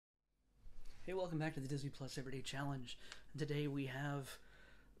Hey, welcome back to the Disney Plus Everyday Challenge. And today we have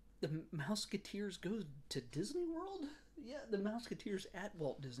the Mouseketeers go to Disney World? Yeah, the Mouseketeers at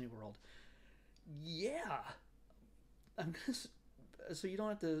Walt Disney World. Yeah! I'm gonna. So you don't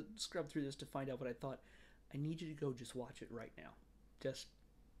have to scrub through this to find out what I thought. I need you to go just watch it right now. Just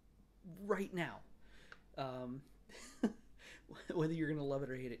right now. Um, Whether you're gonna love it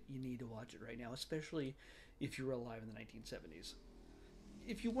or hate it, you need to watch it right now, especially if you were alive in the 1970s.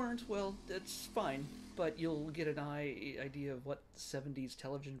 If you weren't, well, that's fine, but you'll get an idea of what 70s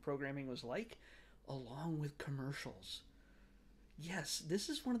television programming was like, along with commercials. Yes, this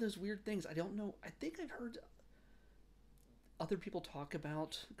is one of those weird things. I don't know. I think I've heard other people talk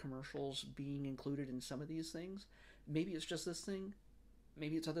about commercials being included in some of these things. Maybe it's just this thing,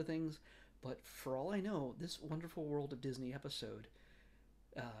 maybe it's other things, but for all I know, this Wonderful World of Disney episode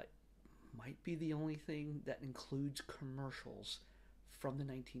uh, might be the only thing that includes commercials from the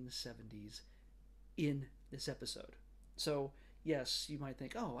 1970s in this episode. So, yes, you might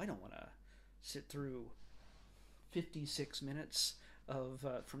think, oh, I don't want to sit through 56 minutes of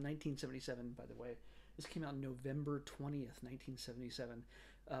from 1977, by the way. This came out November 20th, 1977.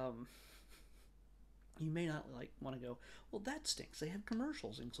 Um, you may not want to go, well, that stinks. They have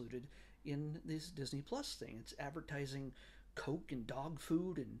commercials included in this Disney Plus thing. It's advertising Coke and dog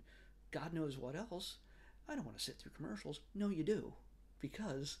food and God knows what else. I don't want to sit through commercials. No, you do.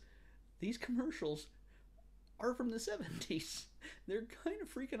 Because these commercials are from the 70s. They're kind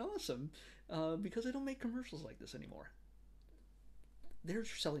of freaking awesome because they don't make commercials like this anymore. There's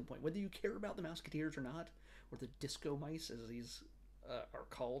your selling point. Whether you care about the Mouseketeers or not, or the Disco Mice, as these are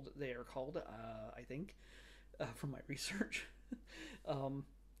called, they are called, I think, from my research. um,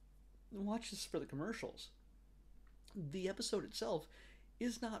 Watch this for the commercials. The episode itself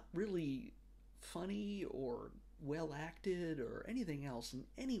is not really funny or well acted or anything else in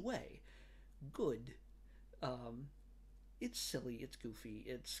any way good. Um, it's silly, it's goofy,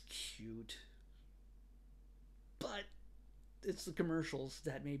 it's cute, but it's the commercials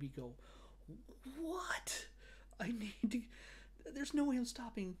that maybe go, what? I need to. There's no way I'm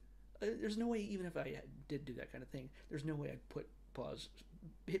stopping. There's no way, even if I did do that kind of thing, there's no way I'd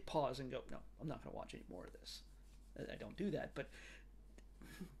hit pause and go, no, I'm not going to watch any more of this. I don't do that, but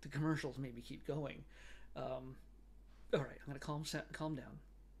the commercials made me keep going. All right, I'm going to calm down.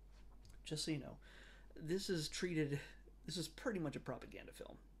 Just so you know, this is treated. This is pretty much a propaganda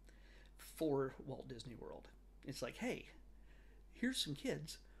film for Walt Disney World. It's like, hey, here's some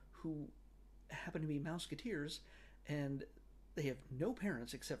kids who happen to be Mouseketeers, and they have no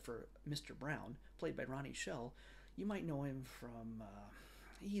parents except for Mr. Brown, played by Ronnie Shell. You might know him from.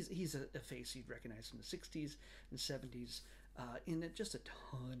 He's a face you'd recognize from the 60s and 70s in just a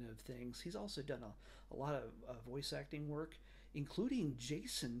ton of things. He's also done a lot of voice acting work, including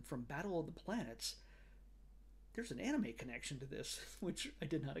Jason from Battle of the Planets. There's an anime connection to this, which I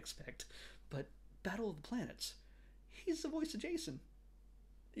did not expect. But Battle of the Planets, he's the voice of Jason.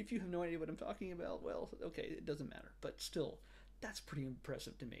 If you have no idea what I'm talking about, well, okay, it doesn't matter. But still, that's pretty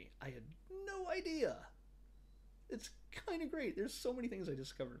impressive to me. I had no idea. It's kind of great. There's so many things I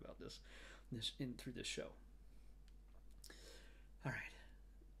discovered about this through this show. All right.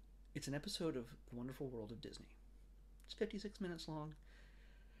 It's an episode of The Wonderful World of Disney. It's 56 minutes long.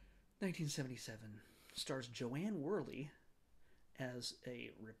 1977. Stars Joanne Worley as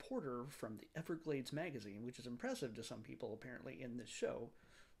a reporter from the Everglades magazine, which is impressive to some people apparently in this show.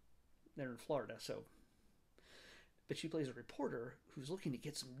 They're in Florida, so. But she plays a reporter who's looking to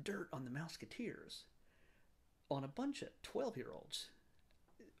get some dirt on the Mouseketeers on a bunch of 12-year-olds.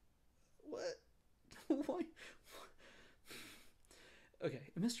 What? Why? Okay,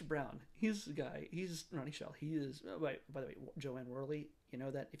 Mr. Brown, he's the guy. He's Ronnie Shell. He is. By the way, Joanne Worley. You know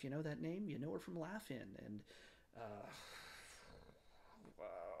that if you know that name, you know her from Laugh-In and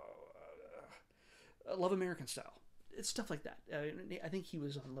Love American Style. It's stuff like that. I think he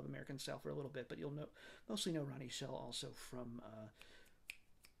was on Love American Style for a little bit, but you'll mostly know Ronnie Shell also from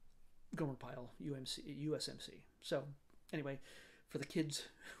Gomer Pyle, USMC. So anyway, for the kids,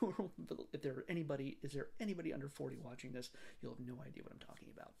 if there is there anybody under 40 watching this, you'll have no idea what I'm talking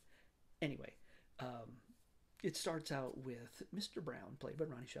about. Anyway, it starts out with Mr. Brown, played by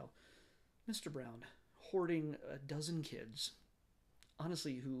Ronnie Shell. Mr. Brown hoarding a dozen kids,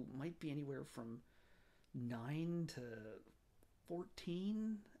 honestly, who might be anywhere from 9 to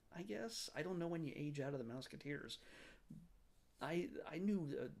 14, I guess. I don't know when you age out of the Mouseketeers. I knew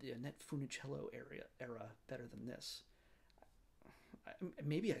the Annette Funicello era better than this.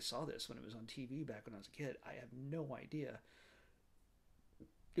 Maybe I saw this when it was on TV back when I was a kid. I have no idea.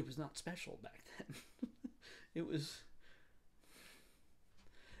 It was not special back then. It was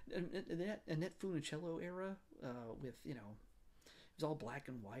Annette Funicello era, with, you know, it was all black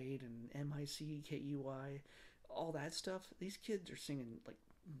and white and MICKEY, all that stuff. These kids are singing, like,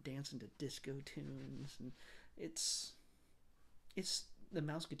 dancing to disco tunes, and it's it's the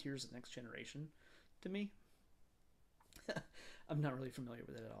Mouseketeers, the next generation, to me. I'm not really familiar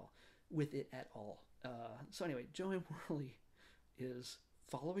with it at all. So anyway, Joanne Worley is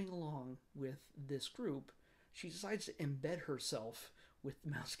following along with this group. She decides to embed herself with the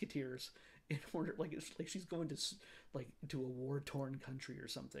Mouseketeers in order, like, it's like she's going to, like, to a war-torn country or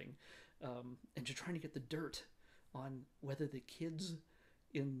something, and she's trying to get the dirt on whether the kids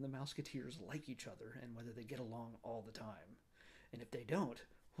in the Mouseketeers like each other and whether they get along all the time. And if they don't,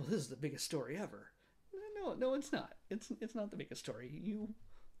 well, this is the biggest story ever. No, it's not. It's not the biggest story. You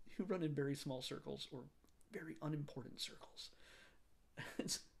run in very small circles, or very unimportant circles.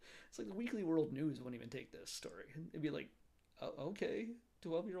 It's like the Weekly World News wouldn't even take this story. It'd be like, oh, okay,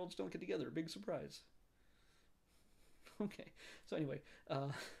 12-year-olds don't get together. Big surprise. Okay. So anyway,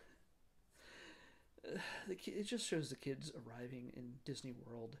 it just shows the kids arriving in Disney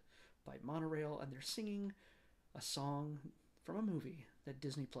World by monorail, and they're singing a song from a movie that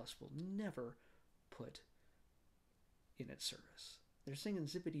Disney Plus will never put in its service. They're singing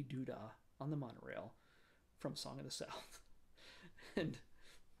Zippity Doo Dah on the monorail from Song of the South. And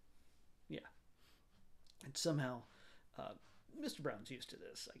yeah. And somehow, Mr. Brown's used to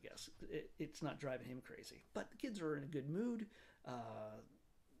this, I guess. It's not driving him crazy. But the kids are in a good mood.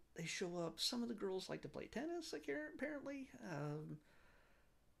 They show up. Some of the girls like to play tennis, apparently.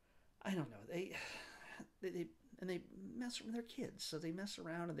 I don't know. They mess with their kids, so they mess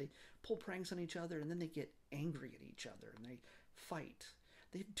around and they pull pranks on each other, and then they get angry at each other and they fight.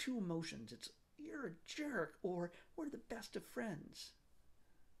 They have two emotions. It's, you're a jerk, or we're the best of friends.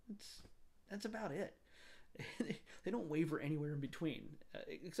 That's about it. They don't waver anywhere in between,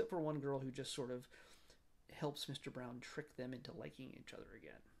 except for one girl who just sort of helps Mr. Brown trick them into liking each other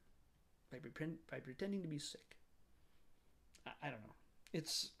again by pretending to be sick. I don't know.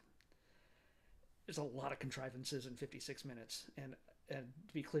 There's a lot of contrivances in 56 minutes, and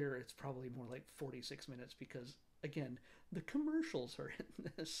to be clear, it's probably more like 46 minutes because, again, the commercials are in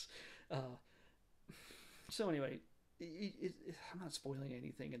this. So anyway, I'm not spoiling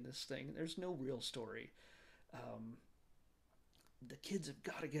anything in this thing. There's no real story. The kids have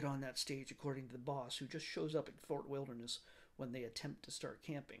got to get on that stage, according to the boss, who just shows up at Fort Wilderness when they attempt to start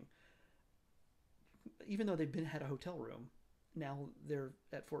camping. Even though they've had a hotel room, now they're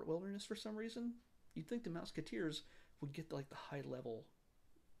at Fort Wilderness for some reason. You'd think the Mouseketeers would get like the high-level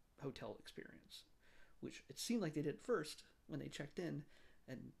hotel experience, which it seemed like they did first when they checked in,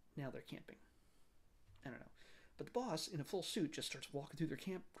 and now they're camping. I don't know. But the boss, in a full suit, just starts walking through their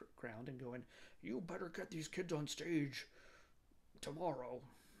campground and going, "You better get these kids on stage tomorrow."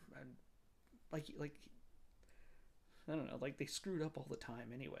 And like I don't know, like they screwed up all the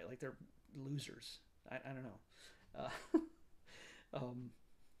time anyway. Like they're losers. I don't know.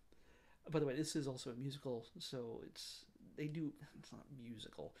 By the way, this is also a musical, so it's not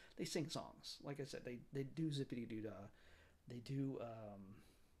musical. They sing songs. Like I said, they do Zippity Doo Dah. They do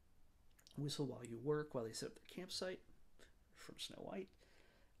Whistle While You Work, while they set up the campsite from Snow White.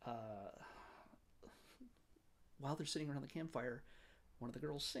 While they're sitting around the campfire, one of the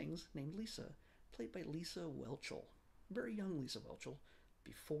girls sings, named Lisa, played by Lisa Whelchel. Very young Lisa Whelchel,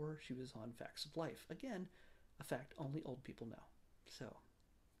 before she was on Facts of Life. Again, a fact only old people know. So,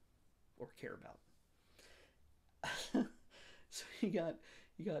 or care about. So you got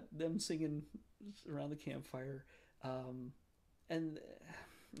them singing around the campfire, and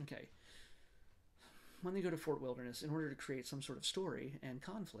okay. When they go to Fort Wilderness, in order to create some sort of story and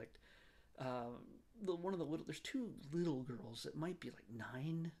conflict, there's two little girls that might be like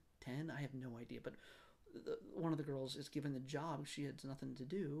 9, 10. I have no idea, but one of the girls is given the job. She had nothing to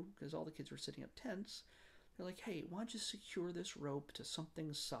do because all the kids were setting up tents. They're like, "Hey, why don't you secure this rope to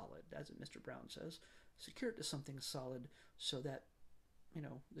something solid?" That's what Mr. Brown says. Secure it to something solid so that,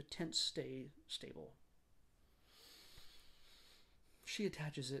 the tents stay stable. She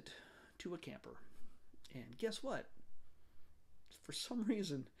attaches it to a camper. And guess what? For some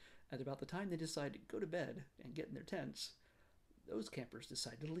reason, at about the time they decide to go to bed and get in their tents, those campers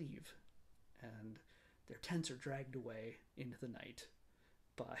decide to leave. And their tents are dragged away into the night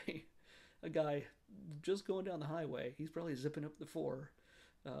by a guy just going down the highway. He's probably zipping up the 4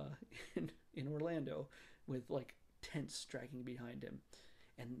 in Orlando with like tents dragging behind him.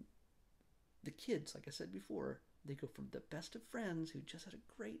 And the kids, like I said before, they go from the best of friends who just had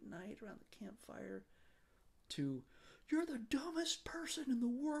a great night around the campfire to, "You're the dumbest person in the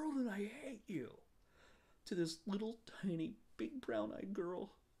world and I hate you," to this little tiny big brown-eyed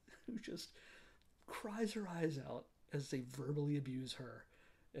girl who just cries her eyes out as they verbally abuse her.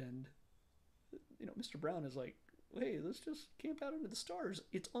 And, Mr. Brown is like, hey, let's just camp out under the stars.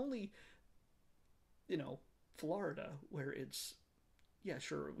 It's only, Florida, where it's, yeah,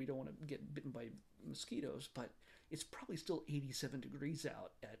 sure, we don't want to get bitten by mosquitoes, but it's probably still 87 degrees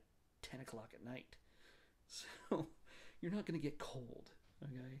out at 10 o'clock at night. So you're not going to get cold,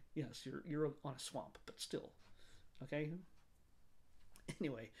 okay? Yes, you're on a swamp, but still, okay?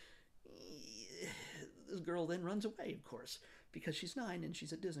 Anyway, this girl then runs away, of course, because she's 9 and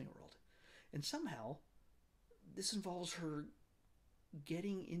she's at Disney World. And somehow, this involves her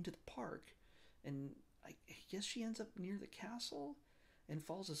getting into the park, and I guess she ends up near the castle and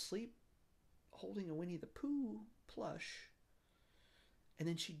falls asleep holding a Winnie the Pooh plush. And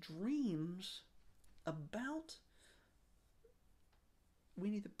then she dreams about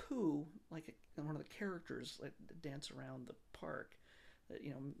Winnie the Pooh, like one of the characters that dance around the park,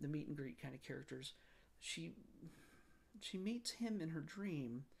 the meet and greet kind of characters. She meets him in her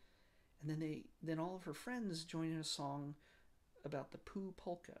dream, and then all of her friends join in a song about the Pooh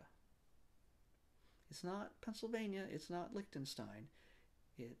polka. It's not Pennsylvania, it's not Liechtenstein,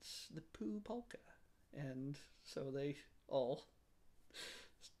 it's the Pooh polka. And so they all,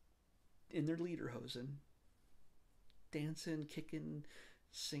 in their lederhosen, dancing, kicking,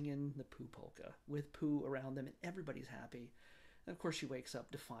 singing the Pooh polka with Pooh around them, and everybody's happy. And of course, she wakes up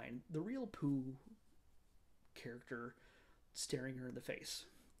to find the real Pooh character staring her in the face.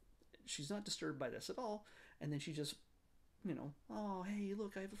 She's not disturbed by this at all, and then she just, oh, hey,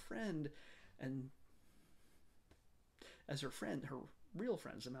 look, I have a friend. And as her real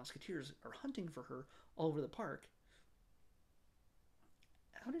friends, the Mouseketeers, are hunting for her all over the park.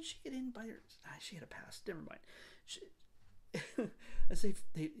 How did she get in by her? She had a pass. Never mind. As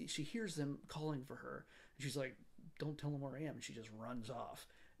she hears them calling for her, and she's like, don't tell them where I am. And she just runs off.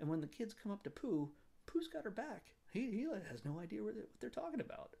 And when the kids come up to Pooh, Pooh's got her back. He has no idea what they're talking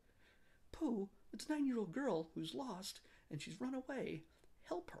about. Pooh, it's a 9-year-old girl who's lost, and she's run away.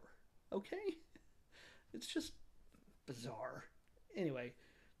 Help her, okay? It's just bizarre. Anyway,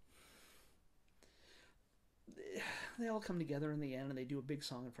 they all come together in the end, and they do a big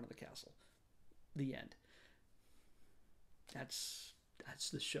song in front of the castle. The end. That's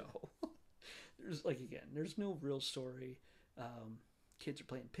the show. There's no real story. Kids are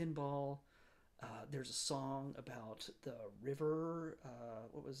playing pinball. There's a song about the river.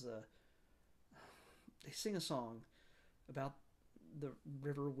 They sing a song about the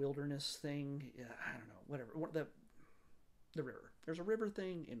river wilderness thing. Yeah, I don't know. Whatever. The river. There's a river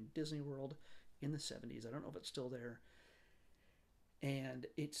thing in Disney World in the 70s. I don't know if it's still there. And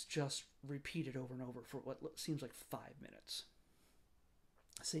it's just repeated over and over for what seems like 5 minutes.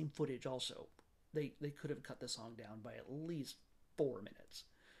 Same footage also. They could have cut the song down by at least 4 minutes,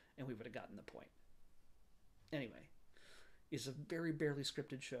 and we would have gotten the point. Anyway, it's a very barely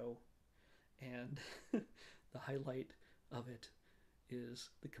scripted show, and the highlight of it is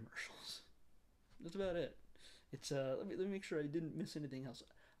the commercials. That's about it. It's let me make sure I didn't miss anything else.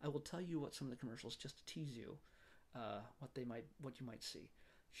 I will tell you what some of the commercials, just to tease you, what you might see.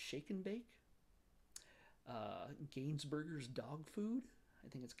 Shake and Bake, Gainsburger's dog food. I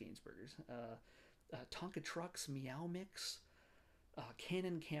think it's Gainsburger's. Tonka Trucks Meow Mix,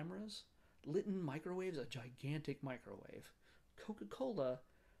 Canon cameras, Litton microwaves, a gigantic microwave, Coca-Cola,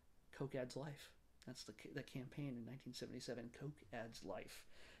 Coke Adds Life. That's the campaign in 1977. Coke Adds Life.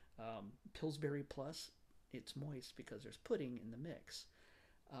 Pillsbury Plus, it's moist because there's pudding in the mix.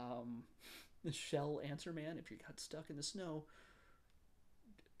 The Shell Answer Man, if you got stuck in the snow,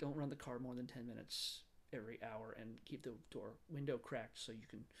 don't run the car more than 10 minutes every hour and keep the window cracked so you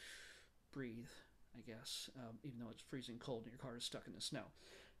can breathe, I guess, even though it's freezing cold and your car is stuck in the snow.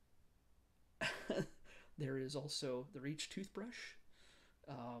 There is also the Reach toothbrush,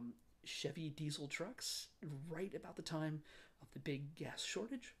 Chevy diesel trucks, right about the time of the big gas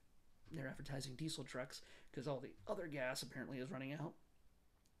shortage. They're advertising diesel trucks because all the other gas apparently is running out.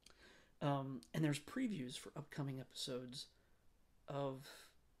 And there's previews for upcoming episodes of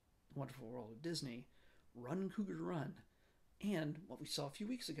Wonderful World of Disney, Run Cougar Run, and what we saw a few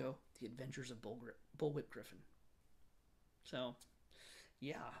weeks ago, The Adventures of Bullwhip Griffin. So,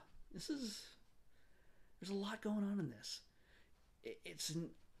 yeah, there's a lot going on in this. It's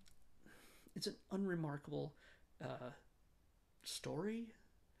an unremarkable story,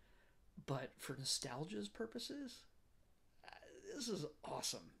 but for nostalgia's purposes, this is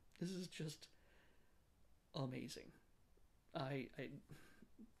awesome. This is just amazing. I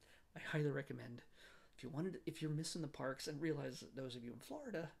highly recommend if you're missing the parks, and realize that those of you in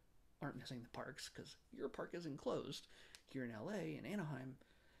Florida aren't missing the parks because your park isn't closed. Here in LA and Anaheim,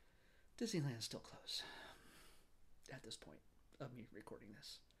 Disneyland is still closed at this point of me recording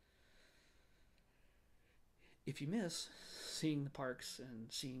this. If you miss seeing the parks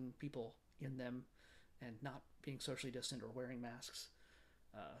and seeing people in them and not being socially distant or wearing masks,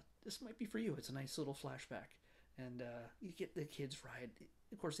 this might be for you. It's a nice little flashback. And you get the kids ride.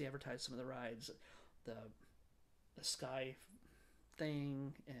 Of course, they advertise some of the rides, the Sky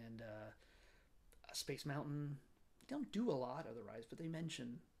thing and Space Mountain. They don't do a lot of the rides, but they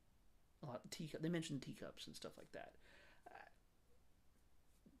mention a lot. They mention teacups and stuff like that.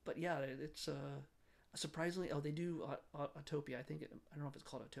 But yeah, it's surprisingly. Oh, they do Autopia. I don't know if it's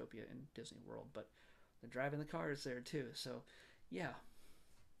called Autopia in Disney World, but they're driving the cars there too. So yeah.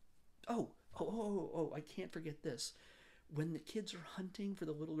 Oh, I can't forget this. When the kids are hunting for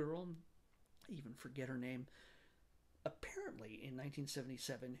the little girl, I even forget her name. Apparently, in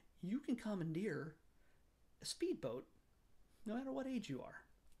 1977, you can commandeer a speedboat no matter what age you are.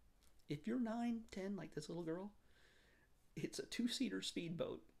 If you're 9, 10, like this little girl, it's a 2-seater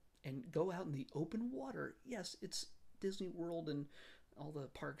speedboat and go out in the open water. Yes, it's Disney World and all the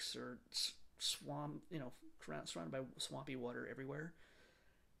parks are swamp, surrounded by swampy water everywhere.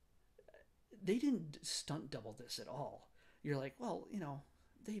 They didn't stunt double this at all. You're like, well,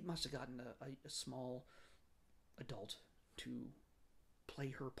 they must have gotten a small adult to play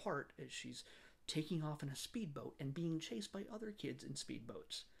her part as she's taking off in a speedboat and being chased by other kids in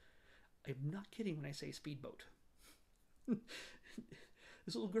speedboats. I'm not kidding when I say speedboat.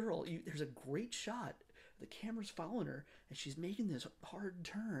 This little girl, there's a great shot. The camera's following her, and she's making this hard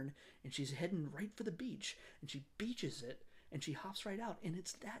turn, and she's heading right for the beach, and she beaches it, and she hops right out, and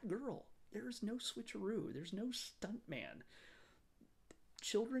it's that girl. There's no switcheroo. There's no stunt man.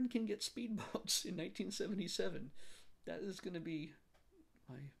 Children can get speedboats in 1977. That is going to be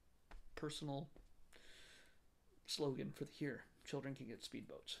my personal slogan for the year. Children can get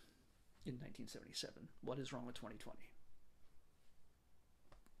speedboats in 1977. What is wrong with 2020?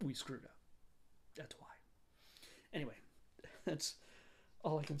 We screwed up. That's why. Anyway, that's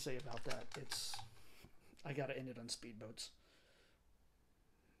all I can say about that. I gotta end it on speedboats.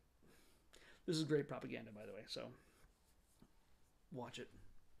 This is great propaganda, by the way, so watch it.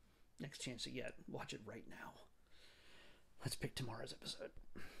 Next chance you get, watch it right now. Let's pick tomorrow's episode.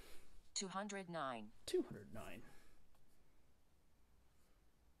 209. 209.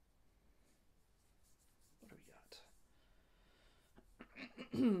 What do we got?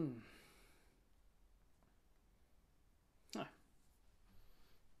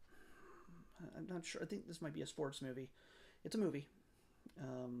 I'm not sure. I think this might be a sports movie. It's a movie. I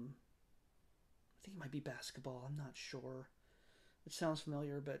think it might be basketball. I'm not sure. It sounds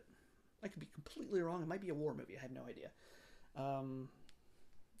familiar, but I could be completely wrong. It might be a war movie. I have no idea.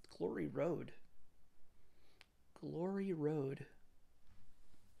 Glory Road. Glory Road.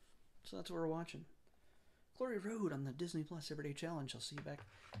 So that's what we're watching. Glory Road on the Disney Plus Everyday Challenge. I'll see you back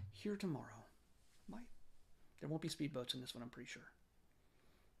here tomorrow. Bye. There won't be speedboats in this one, I'm pretty sure.